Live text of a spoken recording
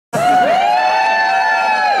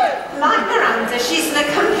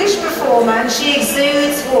performer and she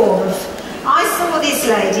exudes warmth. I saw this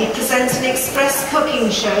lady present an express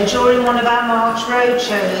cooking show during one of our March road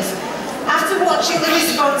shows. After watching the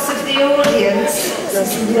response of the audience,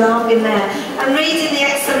 laughing there, and reading the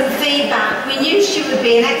excellent feedback, we knew she would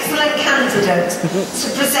be an excellent candidate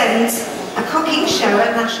to present a cooking show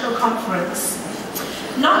at National Conference.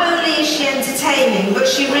 Not only is she entertaining, but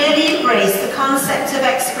she really embraced the concept of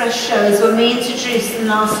express shows when we introduced them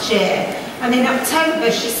last year. And in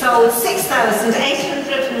October, she sold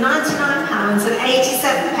 £6,899.87,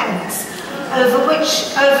 over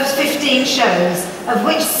 15 shows, of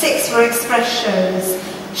which 6 were express shows.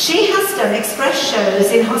 She has done express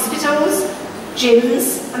shows in hospitals,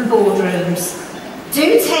 gyms and boardrooms.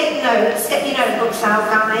 Do take notes, get your notebooks out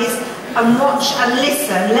guys, and watch and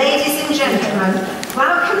listen. Ladies and gentlemen,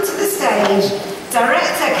 welcome to the stage,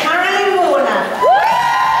 Director Carolyn Warner.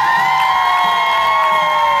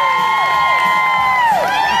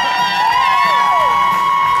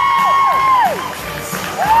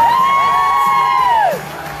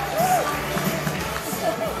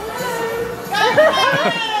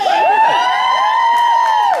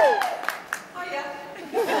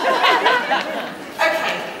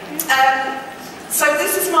 So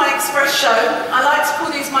this is my express show. I like to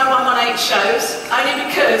call these my 118 shows, only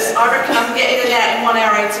because I reckon I can get in and out in 1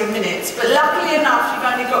 hour 18 minutes. But luckily enough, you've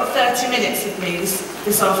only got 30 minutes with me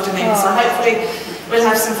this afternoon, so hopefully we'll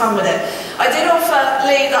have some fun with it. I did offer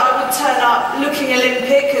Lee that I would turn up looking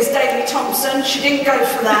Olympic as Daley Thompson. She didn't go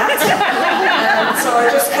for that, so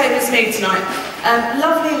I just came as me tonight.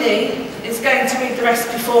 Lovely Lee is going to read the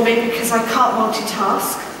recipe for me because I can't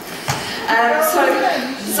multitask.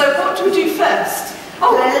 So what do we do first?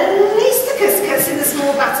 Oh, release the couscous in the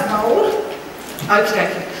small batter bowl. Okie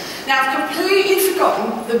dokie. Now I've completely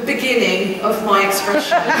forgotten the beginning of my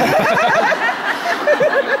expression.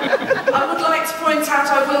 I would like to point out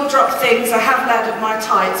I will drop things, I have lad at my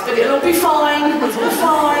tights, but it'll all be fine, it's all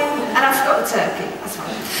fine, and I forgot the turkey, that's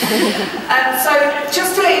fine. So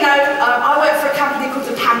just to let you know, I work for a company called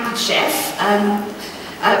the Pampered Chef.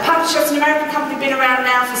 Pampered Chef's an American company, been around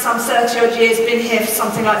now for some 30 odd years, been here for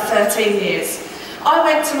something like 13 years. I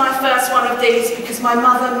went to my first one of these because my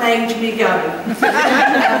mother made me go.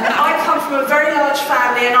 I come from a very large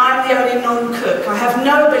family and I'm the only non-cook. I have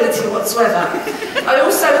no ability whatsoever. I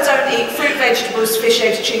also don't eat fruit, vegetables, fish,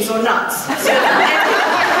 eggs, cheese or nuts.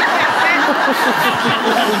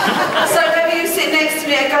 So maybe you sit next to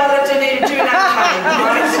me at gala dinner, you're doing okay,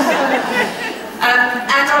 right?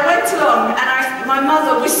 And I went along and my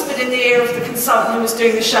mother whispered in the ear of the consultant who was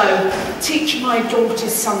doing the show, "Teach my daughter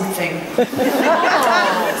something."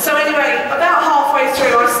 So anyway, about halfway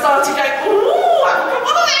through I started going, "Ooh, I've got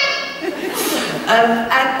one of them!"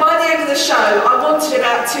 And by the end of the show I wanted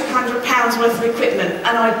about £200 worth of equipment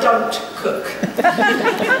and I don't cook.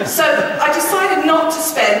 So I decided not to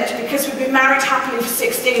spend because we've been married happily for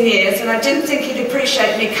 16 years and I didn't think he'd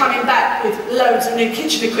appreciate me coming back with loads of new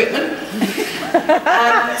kitchen equipment.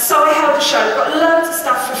 So I held a show, got loads of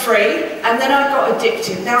stuff for free, and then I got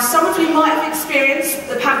addicted. Now some of you might have experienced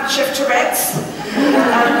the Pampered Chef Tourette's.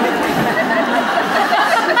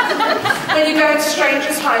 When you go into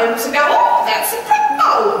strangers' homes and go, "Oh, that's a prep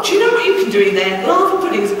bowl. Do you know what you can do in there? Lava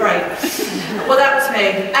pudding's great." Well, that was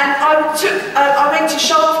me. And I went to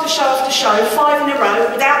show after show after show, 5 in a row,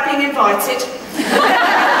 without being invited.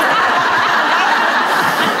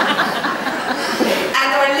 And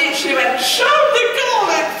I literally went, "Show the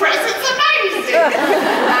garlic press, it's amazing!"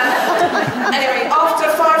 Anyway, after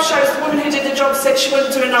 5 shows, the woman who did the job said she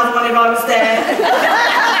wouldn't do another one if I was there.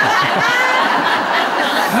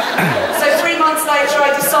 So 3 months later,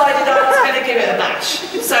 I decided I was going to give it a bash.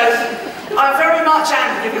 So I very much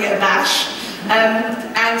am giving it a bash.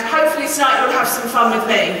 And hopefully tonight you'll have some fun with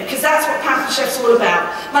me, because that's what Pampered Chef's all about.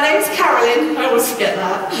 My name's Carolyn, I always forget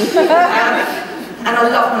that. And I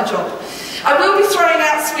love my job. I will be throwing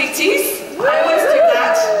out sweeties. I always do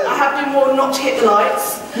that. I have been warned not to hit the lights.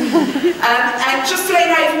 And just to let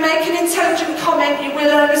you know, if you make an intelligent comment, you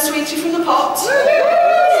will earn a sweetie from the pot.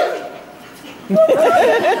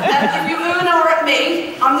 If you ooh and ah at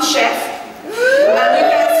me, I'm the chef. You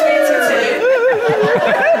get a sweetie too.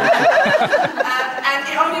 And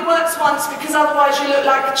it only works once because otherwise you look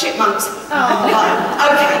like chipmunks.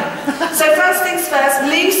 Okay. So first things first,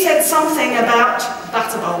 Lee said something about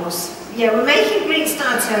batter bowls. Yeah, we're making green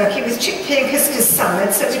star turkey with chickpea and couscous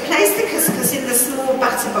salad, so to place the couscous in the small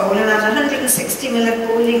batter bowl and add 160 ml of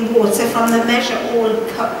boiling water from the measure all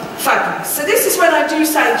cup. Fabulous. So this is when I do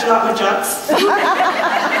say, "Do you like my jugs?"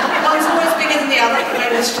 One's always bigger than the other, but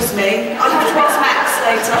maybe it's just me. I'll have to ask Max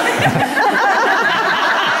later.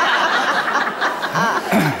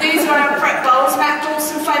 These are our prep bowls. Matt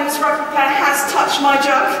Dawson, famous rugby player has touched my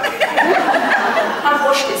jug. I've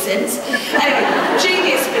washed it since. Anyway,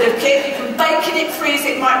 genius bit of kit. You can bake in it, freeze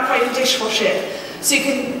it, microwave and dishwash it. So you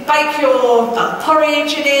can bake your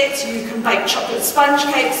porridge in it, you can bake chocolate sponge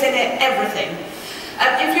cakes in it, everything.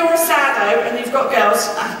 If you're a saddo and you've got girls,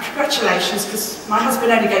 congratulations, because my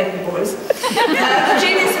husband only gave me boys. The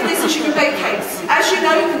genius of this is you can bake cakes. As you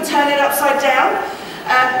know, you can turn it upside down.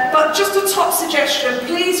 But just a top suggestion,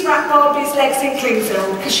 please wrap Barbie's legs in cling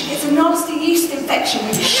film, because she gets a nasty yeast infection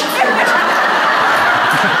when you shuffle it.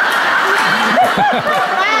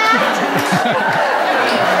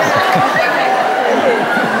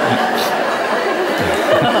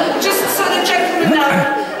 Just so the gentlemen know,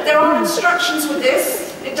 there are instructions with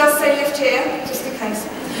this. It does say lift here, just in case.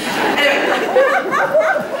 Anyway,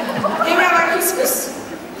 here we have our couscous.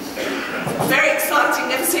 Very exciting,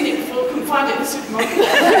 never seen it before, couldn't find it in the supermarket.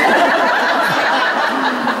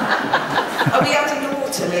 Are we adding the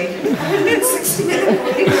water, Lee? 60 minutes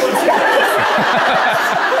water.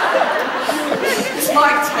 This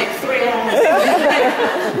might take 3 hours.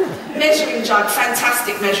 Measuring jug,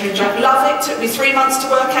 fantastic measuring jug. Love it, took me 3 months to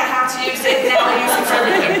work out how to use it, now I use it for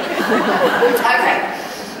everything. Okay.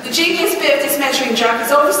 The genius bit of this measuring jug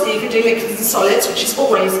is obviously you can do liquids and solids, which is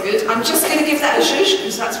always good. I'm just going to give that a zhuzh,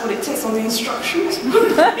 because that's what it says on the instructions.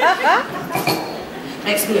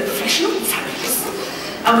 Makes me look professional, fabulous.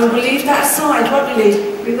 And we will leave that aside, won't we, Lee?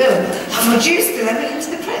 We will. And we'll juice the lemon into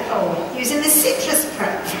the prep bowl, using the citrus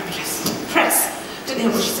prep. Fabulous. Press. Didn't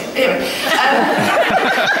hear what she said. Anyway.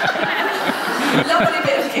 Lovely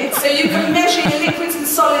bit of kit. So you can measure your liquids and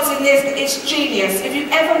solids in this. It's genius. If you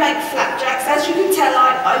ever make flapjacks, as you can tell,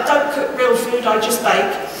 I don't cook real food, I just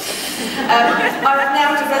bake. I've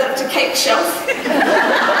now developed a cake shelf.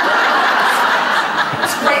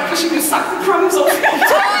 It's great because you can suck the crumbs off.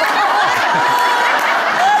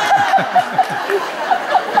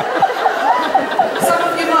 Some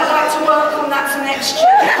of you might like to work on that for next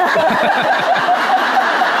year.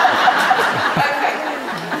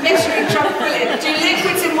 Measuring jug, brilliant. Do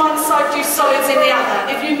liquids in one side, do solids in the other.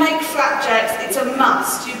 If you make flapjacks, it's a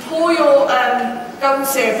must. You pour your golden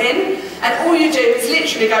syrup in, and all you do is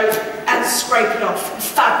literally go and scrape it off.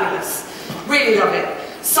 Fabulous. Really love it.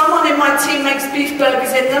 Someone in my team makes beef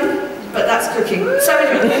burgers in them, but that's cooking. So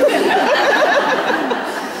anyway.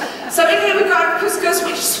 So in here we've got couscous,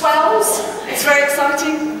 which swells. It's very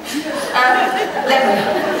exciting. Lemon.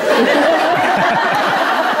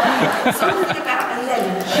 Something about a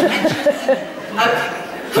lemon. She mentioned lemon. Okay.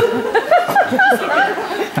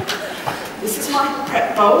 This is my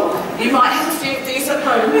prep bowl. You might have a few of these at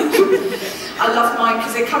home. I love mine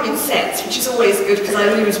because they come in sets, which is always good because I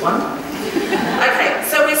lose one. Okay,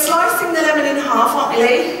 so we're slicing the lemon in half, aren't we,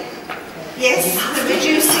 Lee? Yes, and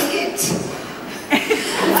reducing it.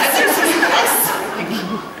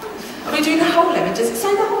 Are we doing the whole lemon? Does it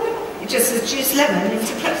say the whole lemon? You just juice lemon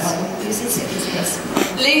into prep bowl using citrus press.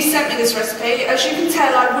 Lee sent me this recipe. As you can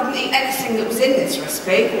tell, I wouldn't eat anything that was in this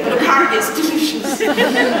recipe, but apparently it's delicious. So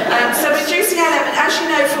we're juicing our lemon, as you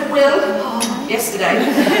know from Will, yesterday.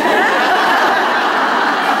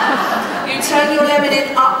 You turn your lemon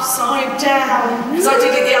in upside down, because I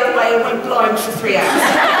did it the other way and went blind for 3 hours.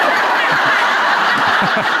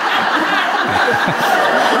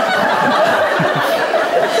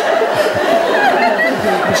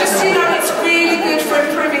 Just so you know, it's really good for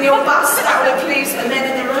improving your bust. That will please the men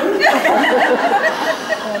in the room.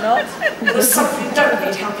 Or not. There's something you don't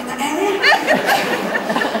need help in that area.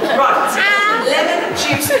 Right, lemon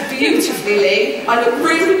juiced beautifully, Lee. I look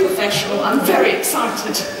really professional. I'm very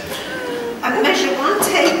excited. And measure 1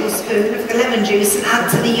 tablespoon of the lemon juice and add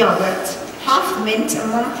to the yogurt, half the mint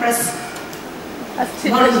and 1 press. That's too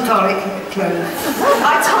 1 garlic clove.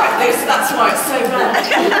 I type this, that's why it's so bad.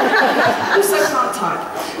 Also can't type.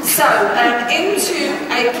 So, into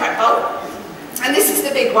a prep bowl, and this is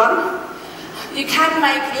the big one. You can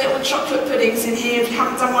make little chocolate puddings in here. If you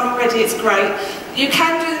haven't done one already, it's great. You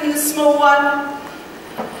can do them in a small one.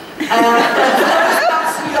 For those of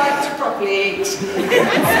us who like to properly eat.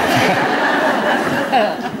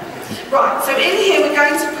 Right, so in here we're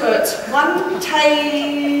going to put 1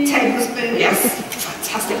 tablespoon. Yes,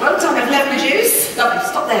 fantastic. Well done, of lemon juice. Lovely,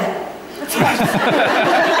 stop there.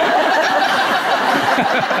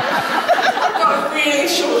 I've got a really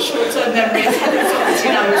short-term memory of Helen's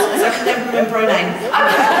obviously knows, because I can never remember her name.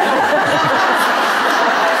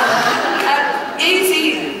 Okay.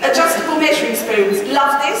 Easy, adjustable measuring spoons.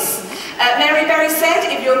 Love this. Mary Berry said,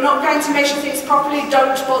 if you're not going to measure things properly,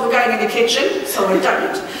 don't bother going in the kitchen. So I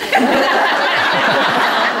don't.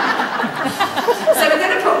 So we're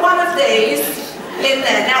going to put one of these in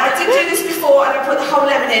there. Now, I did do this before and I put the whole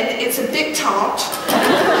lemon in. It's a big tart.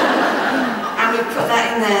 And we put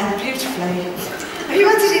that in there beautifully. Have you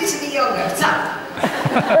added it to the yoghurt? No.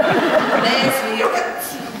 There's the yoghurt.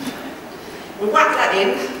 We'll whack that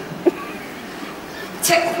in.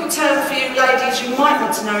 Technical term for you ladies you might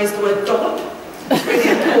want to know is the word dollop. It's really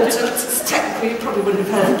important. It's technical, you probably wouldn't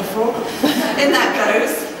have heard it before. In that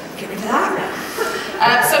goes. Get rid of that.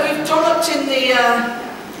 So we've dolloped in the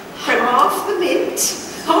half the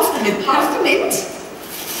mint.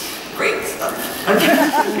 Great stuff. Okay.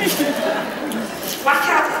 Whack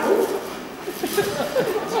out that.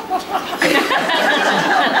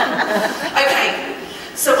 Okay,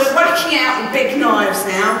 so we're whacking out with big knives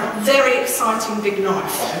now. Very exciting big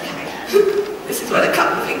knife. Okay. This is where the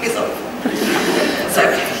cut the fingers off. It's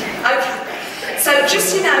okay. Okay. So just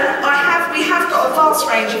so you know, we have got a vast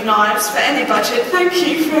range of knives for any budget. Thank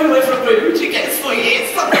you for whoever moved who gets 4 years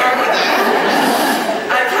somewhere over there.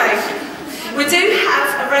 Okay. We do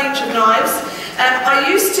have a range of knives. I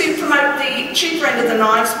used to promote the cheaper end of the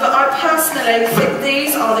knives, but I personally think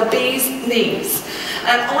these are the bee's knees.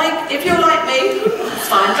 If you're like me, it's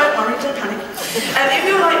fine, don't worry, don't panic. If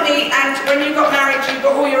you're like me and when you got married you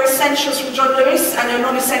got all your essentials from John Lewis and your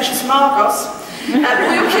non-essentials from Argos, all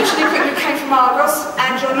your kitchen equipment came from Argos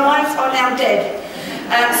and your knives are now dead.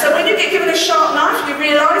 So when you get given a sharp knife, you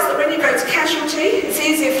realise that when you go to casualty, it's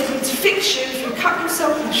easier for them to fix you if you cut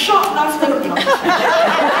yourself with a sharp knife than a blunt.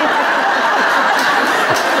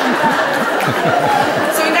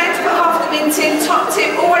 So we're going to put half the mint in, top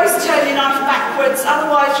tip, always turn your knife backwards,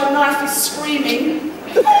 otherwise your knife is screaming.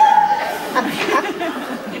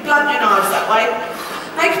 You blunt your knives that way.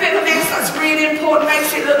 Make a bit of a mess, that's really important,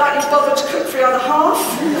 makes it look like you've bothered to cook for the other half.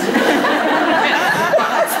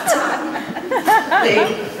 Right, that's done. Lee,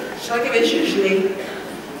 shall I give it usually?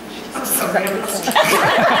 I'm sorry, I'm lost.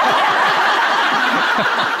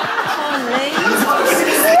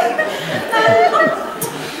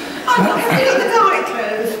 I'm not putting the garlic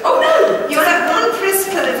clove. Oh no! You have 1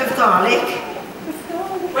 crisp clove of garlic.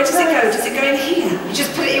 Where does it go? Does it go in here? You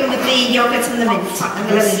just put it in with the yoghurt and the mint and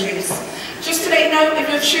the lemon juice. Just to let you know, if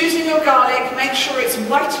you're choosing your garlic, make sure it's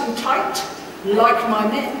white and tight, like my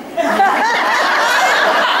men.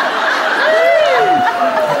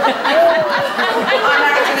 I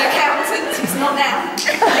married an accountant, he's not now.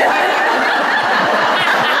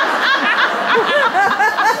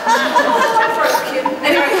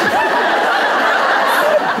 Anyway.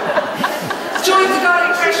 Join the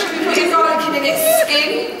garlic pressure, we put your garlic in its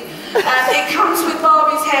skin. It comes with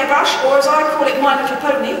Barbie's hairbrush, or as I call it, My Little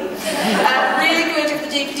Pony. Really good if the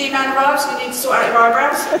DPD man arrives and you need to sort out your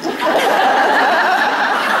eyebrows.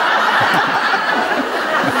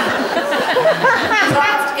 So I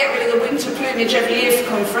have to get rid of the winter plumage every year for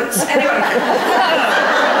conference. Anyway.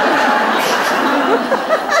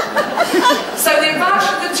 So the advantage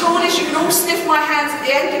of the tool is you can all sniff my hands at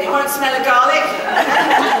the end and you won't smell of garlic.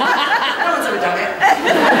 No one's ever done it.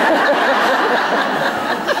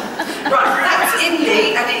 Right, that's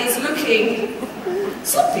Indy and it is looking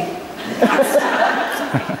sloppy.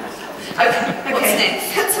 Okay, what's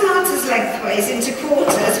next? Cut tomatoes lengthways into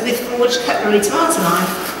quarters with forged cutlery tomato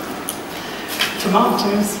knife.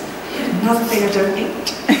 Tomatoes. Another thing I don't eat.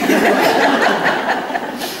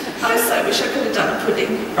 I so wish I could have done a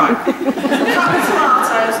pudding. Right. Cut the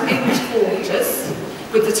tomatoes into quarters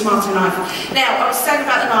with the tomato knife. Now, I was saying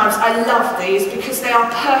about the knives, I love these because they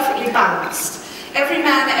are perfectly balanced. Every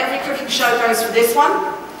man at every cooking show goes for this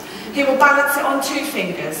one. He will balance it on 2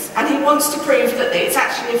 fingers and he wants to prove that it's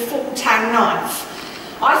actually a full tang knife.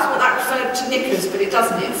 I thought that referred to knickers, but it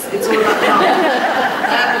doesn't. It's all about the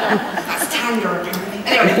knife. That's tanga apparently.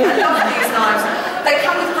 Anyway, I love these knives. They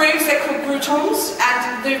come with grooves, they're called croutons,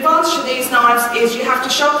 and the advantage of these knives is you have to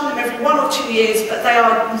sharpen them every 1 or 2 years, but they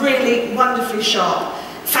are really wonderfully sharp.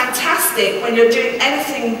 Fantastic when you're doing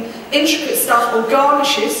anything intricate stuff or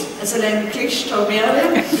garnishes, as Elaine McLeish told me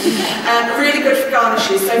earlier. Really good for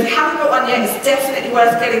garnishes. So if you haven't got one yet, it's definitely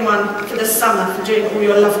worth getting one for the summer, for doing all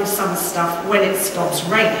your lovely summer stuff when it stops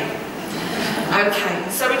raining. Okay,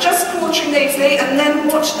 so we're just quartering these, Lee, and then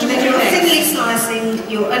what do we do next? Thinly slicing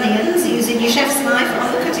your onions using your chef's knife on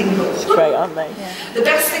the cutting board. Great, aren't they? Yeah. The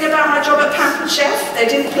best thing about my job at Pampered Chef, they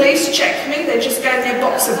didn't police check me, they just gave me a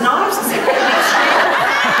box of knives and said,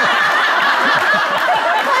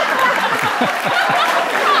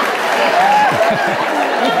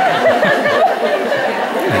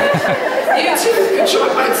 you too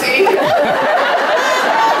enjoyed my tea.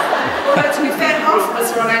 Although to be fair, half of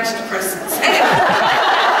us are on antidepressants. Anyway.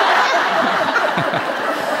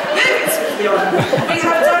 Moving swiftly on. We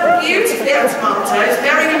have done beautifully our tomatoes,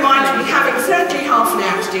 bearing in mind we have exactly half an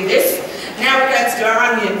hour to do this. Now we're going to do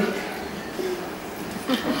our onion.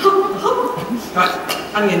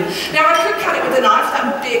 Right, onion. Now I could cut it with a knife,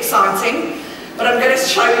 that would be exciting, but I'm going to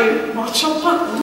show you my chopper.